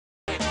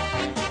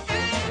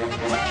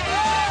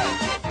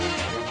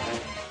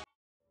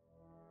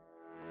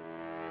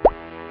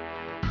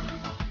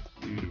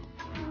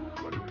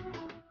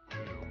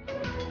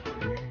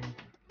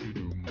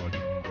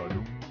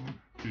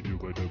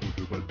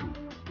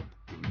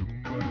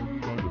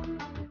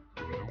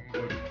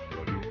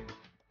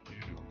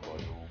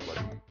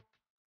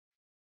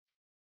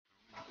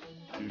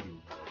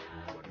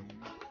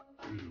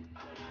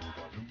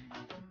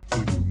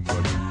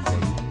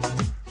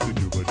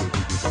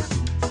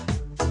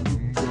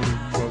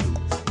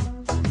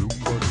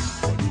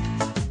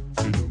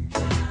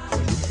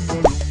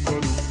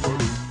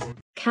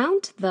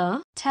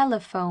the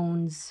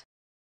telephones.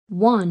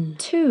 1,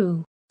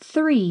 2,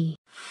 3,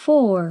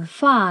 4,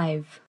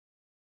 5.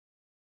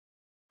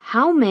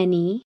 How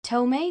many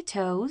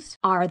tomatoes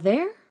are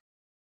there?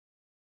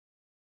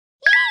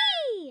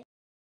 Yay!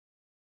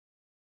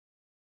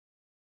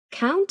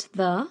 Count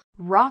the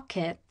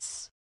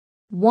rockets.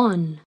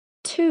 1,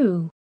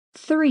 2,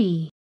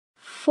 3,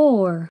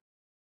 4.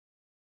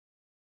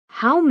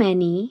 How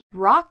many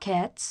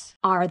rockets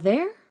are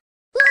there?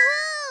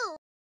 Woohoo!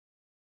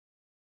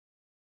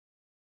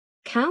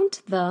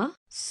 Count the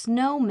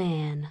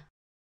snowman.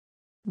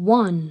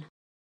 1,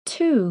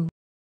 2,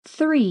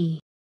 3.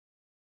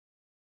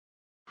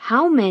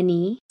 How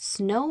many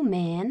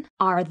snowmen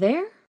are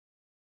there?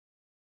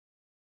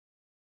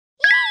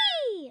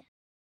 Yay!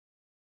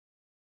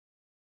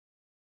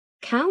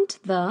 Count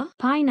the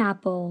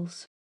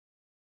pineapples.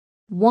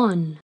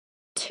 1,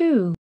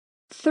 2,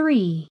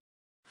 3,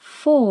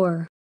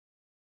 4.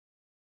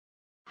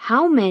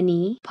 How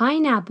many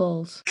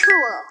pineapples?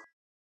 Cool.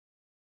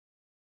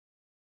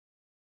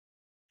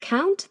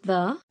 Count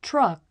the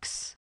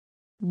trucks.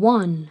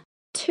 1,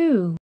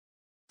 2,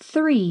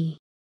 3,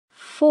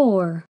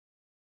 4.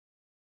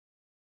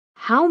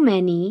 How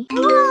many?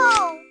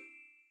 Whoa!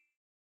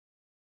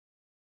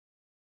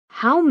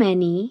 How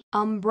many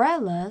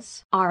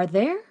umbrellas are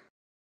there?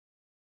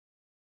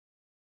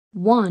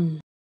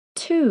 1,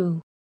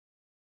 2.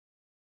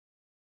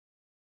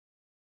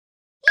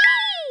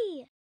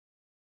 Yay!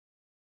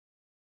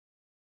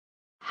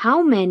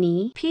 How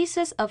many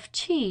pieces of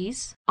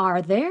cheese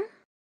are there?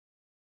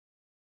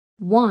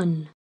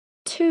 1,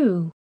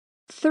 2,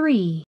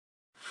 3,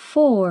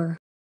 4.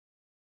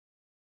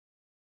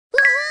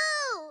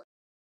 Woohoo!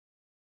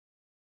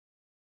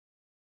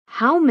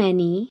 How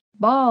many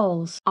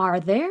balls are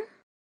there?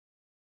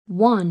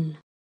 1,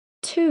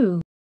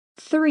 2,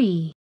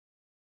 3.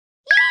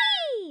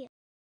 Yay!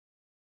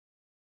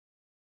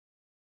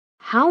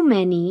 How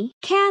many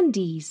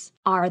candies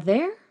are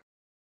there?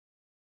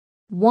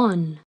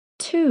 1,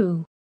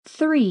 2,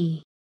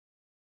 3.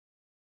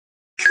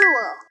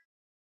 Cool.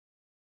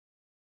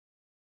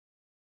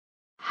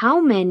 How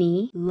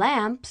many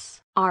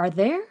lamps are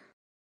there?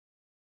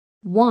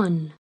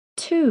 1,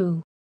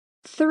 2,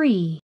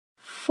 3,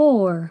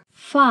 4,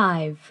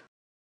 5.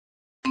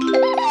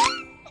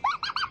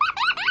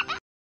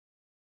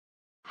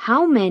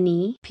 How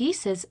many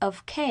pieces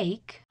of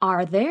cake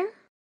are there?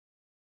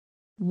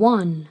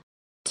 1,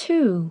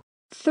 2,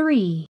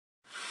 3,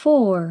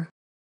 4.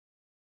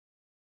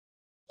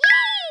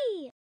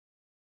 Yay!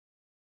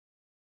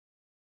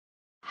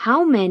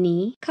 How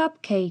many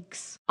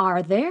cupcakes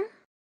are there?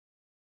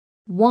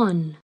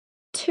 1,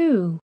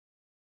 2,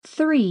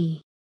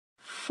 3,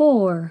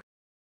 4,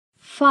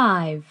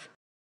 5.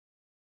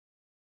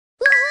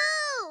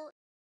 Woohoo!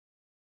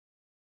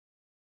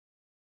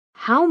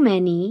 How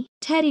many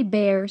teddy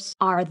bears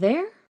are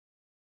there?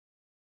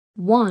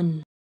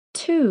 1,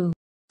 2,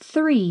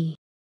 3.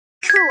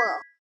 Cool.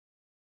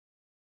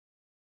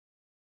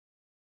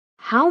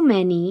 How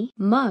many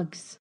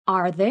mugs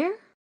are there?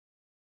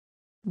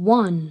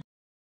 1,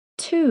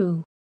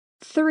 2,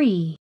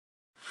 3,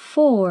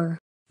 4,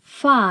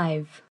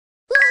 5.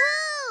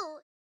 Woohoo!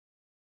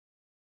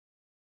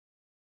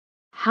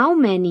 How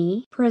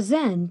many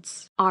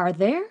presents are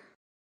there?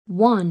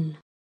 1,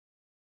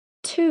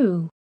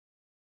 2,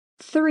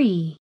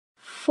 3,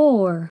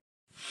 4,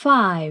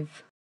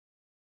 5.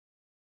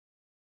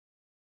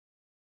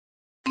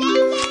 Yay,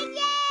 yay,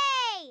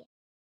 yay!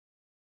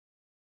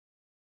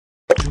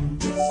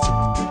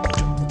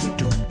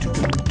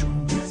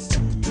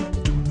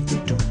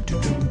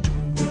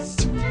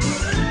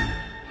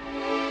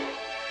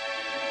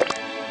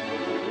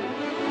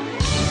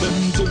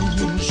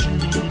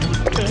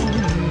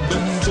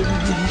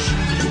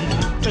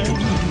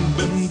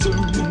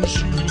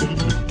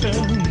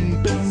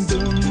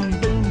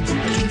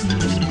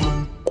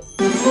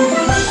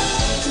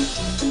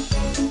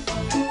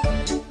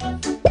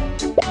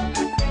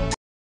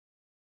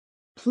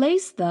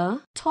 Place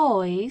the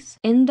toys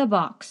in the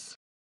box.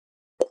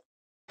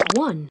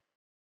 1,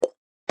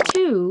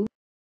 2.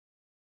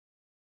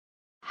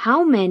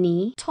 How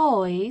many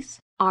toys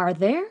are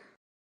there?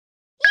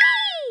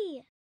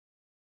 Yay!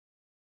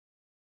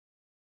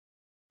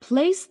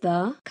 Place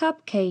the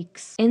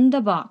cupcakes in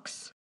the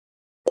box.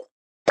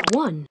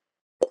 1,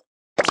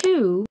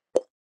 2,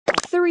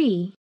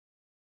 3.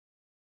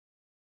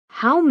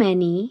 How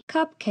many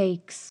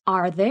cupcakes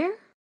are there?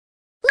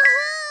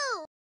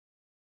 Woohoo!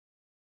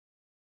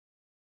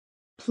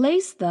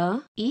 Place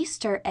the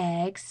Easter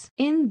eggs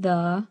in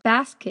the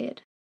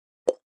basket.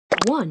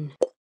 1,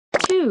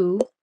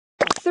 2,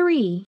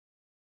 3.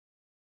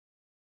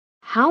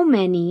 How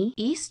many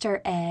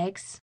Easter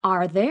eggs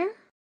are there?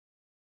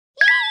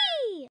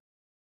 Yay!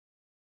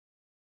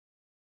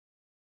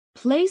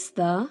 Place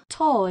the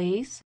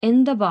toys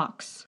in the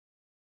box.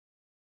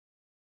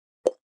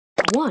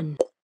 1,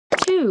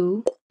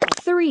 2,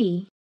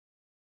 3.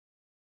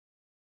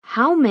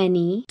 How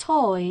many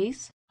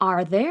toys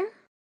are there?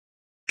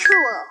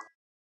 Cool.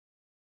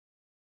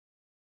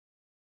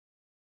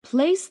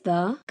 Place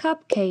the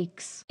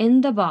cupcakes in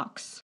the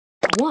box.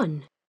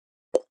 1,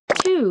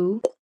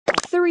 2,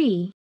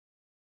 3.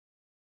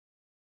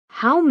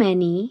 How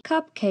many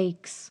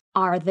cupcakes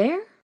are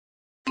there?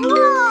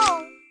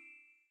 Whoa!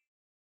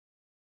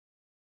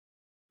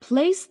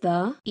 Place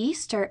the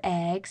Easter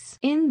eggs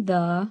in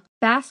the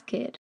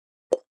basket.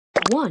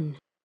 1,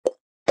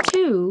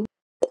 2,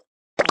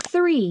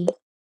 3,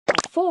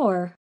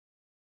 4.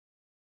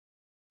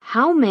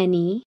 How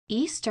many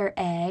Easter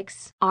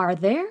eggs are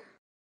there?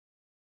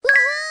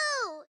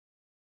 Woohoo!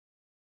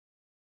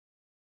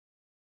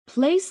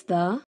 Place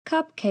the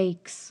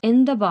cupcakes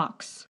in the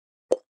box.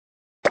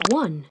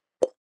 1,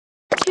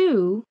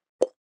 2,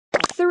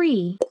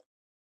 3,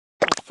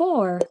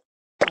 4,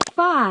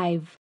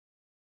 5.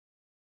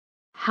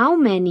 How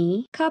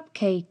many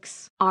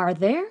cupcakes are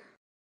there?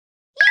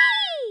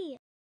 Yay!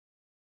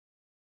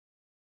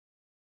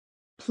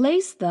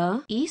 Place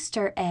the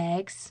Easter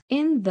eggs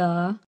in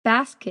the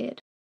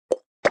basket.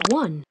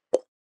 1,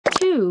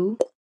 2,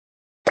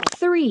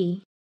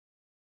 3.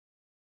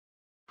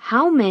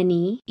 How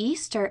many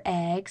Easter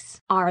eggs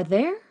are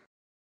there?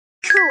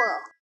 Cool.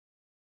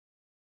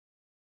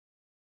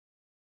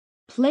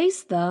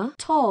 Place the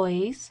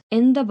toys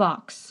in the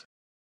box.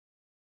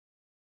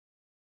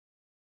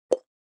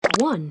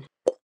 1,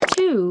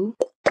 2,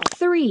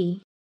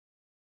 3.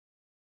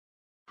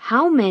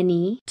 How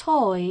many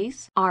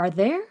toys are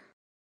there?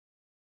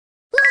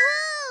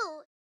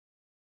 Woohoo!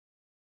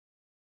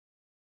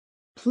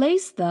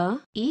 Place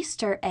the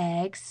Easter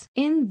eggs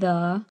in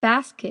the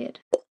basket.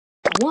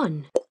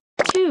 1,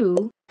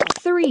 2,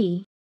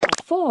 3,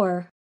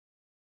 4.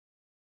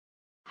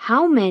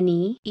 How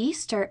many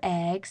Easter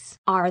eggs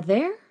are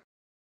there?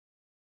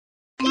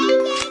 Yay,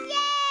 yay,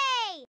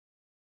 yay!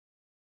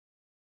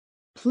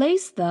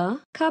 Place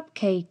the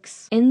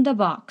cupcakes in the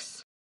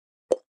box.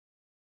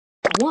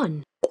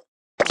 1,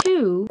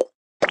 2,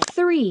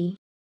 3.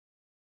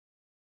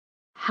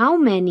 How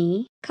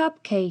many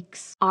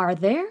cupcakes are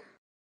there?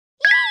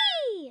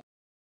 Yay!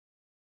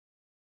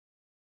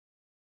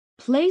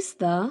 Place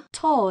the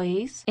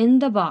toys in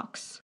the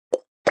box.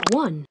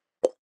 1,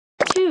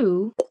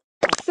 2,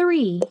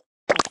 3,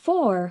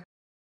 4.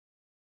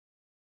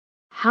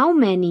 How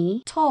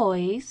many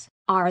toys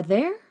are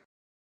there?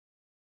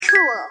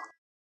 Cool.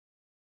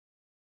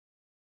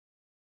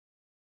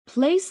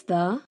 Place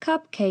the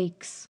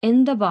cupcakes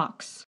in the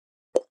box.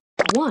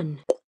 1,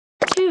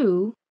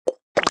 2,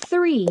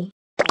 3,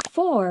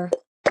 4,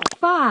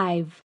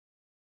 5.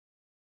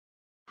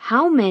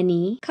 How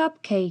many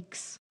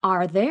cupcakes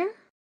are there?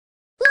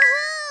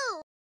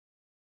 Woohoo!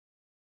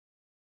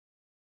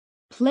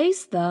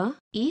 Place the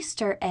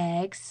Easter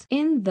eggs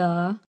in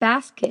the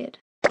basket.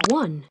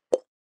 1,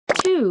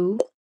 2,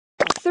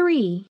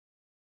 3.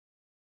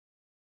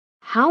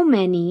 How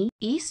many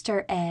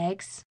Easter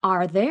eggs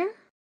are there?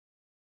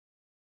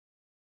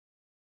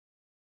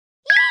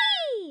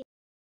 Yay!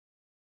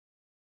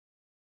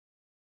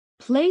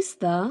 Place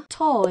the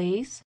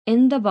toys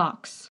in the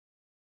box.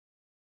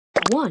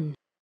 1,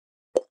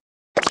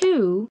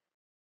 2,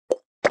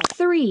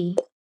 3,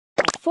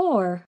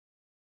 4.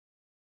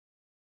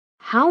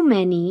 How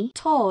many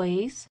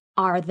toys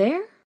are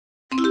there?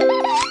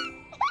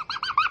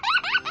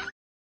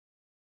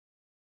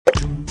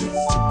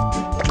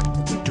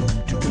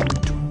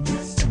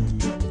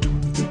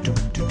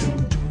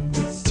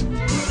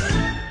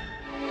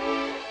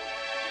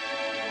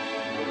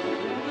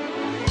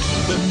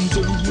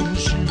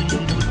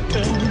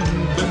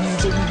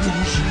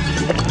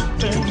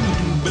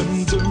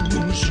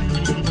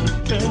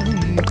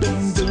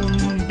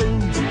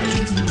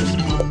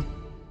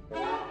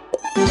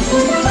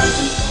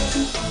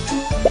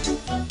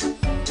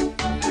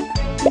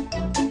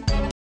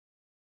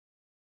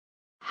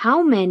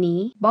 How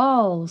many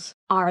balls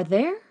are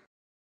there?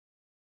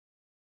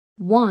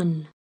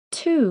 1,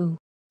 2,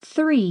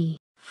 3,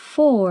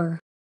 4,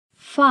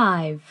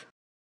 5.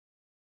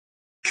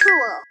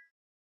 Cool.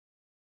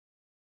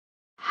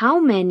 How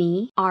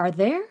many are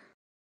there?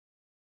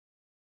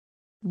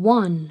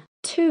 1,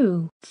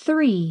 2,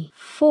 3,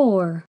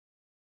 4.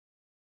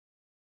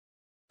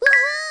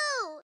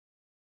 Woohoo!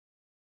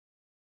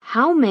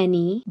 How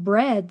many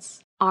breads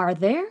are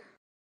there?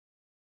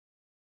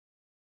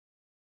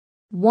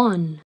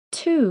 1,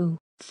 2,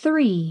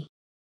 3.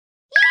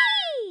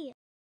 Yay!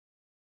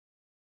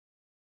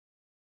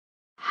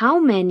 How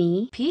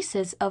many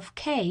pieces of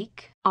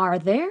cake are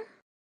there?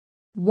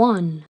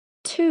 1,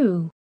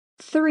 2,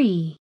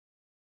 3.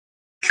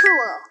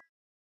 Cool.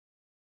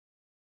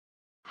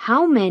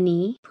 How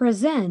many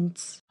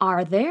presents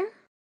are there?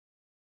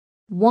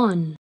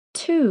 1,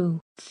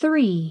 2,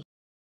 3.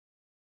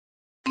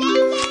 Yay,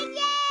 yay,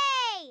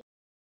 yay!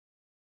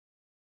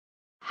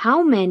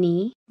 How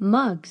many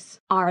mugs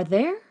are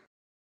there?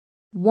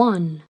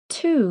 1,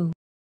 2.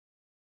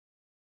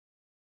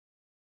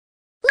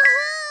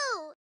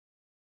 Woohoo!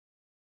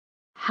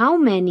 How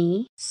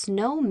many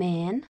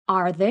snowmen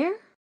are there?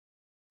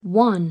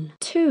 1,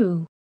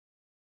 2.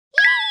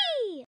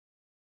 Yay!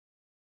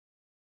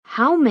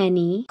 How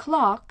many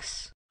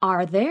clocks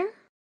are there?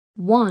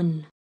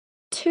 1,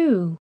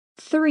 2,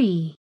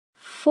 3,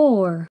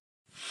 4,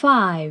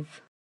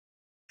 5.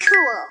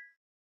 Cool.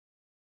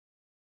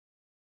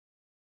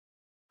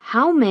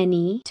 How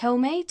many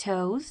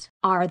tomatoes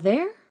are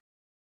there?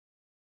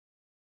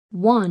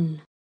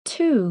 1,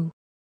 2.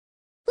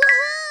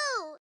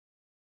 Woohoo!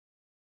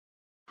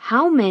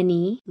 How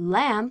many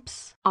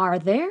lamps are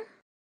there?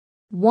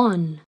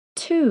 1,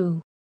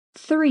 2,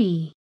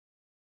 3.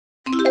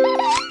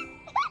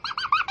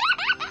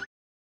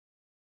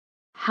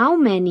 How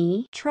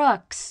many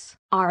trucks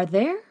are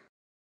there?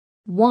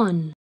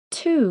 1,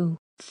 2,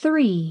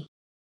 3.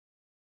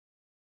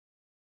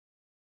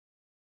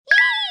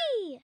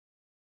 Yay!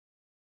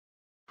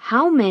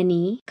 How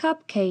many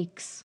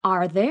cupcakes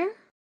are there?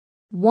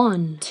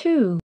 1,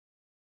 2.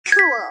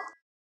 Cool.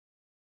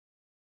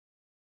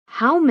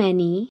 How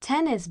many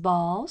tennis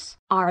balls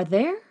are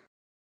there?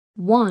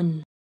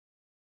 1,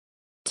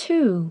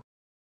 2,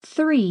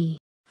 3,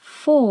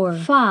 4,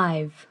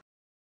 5.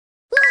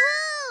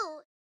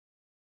 Woohoo!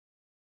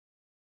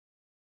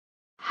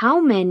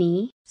 How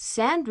many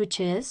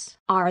sandwiches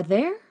are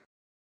there?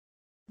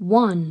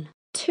 1,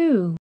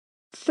 2,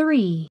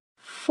 3,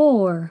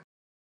 4.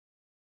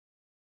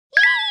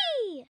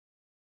 Yay!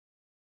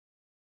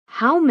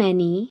 How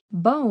many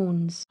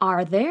bones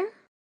are there?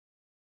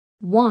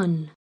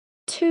 1,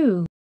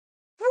 2.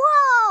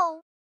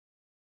 Whoa!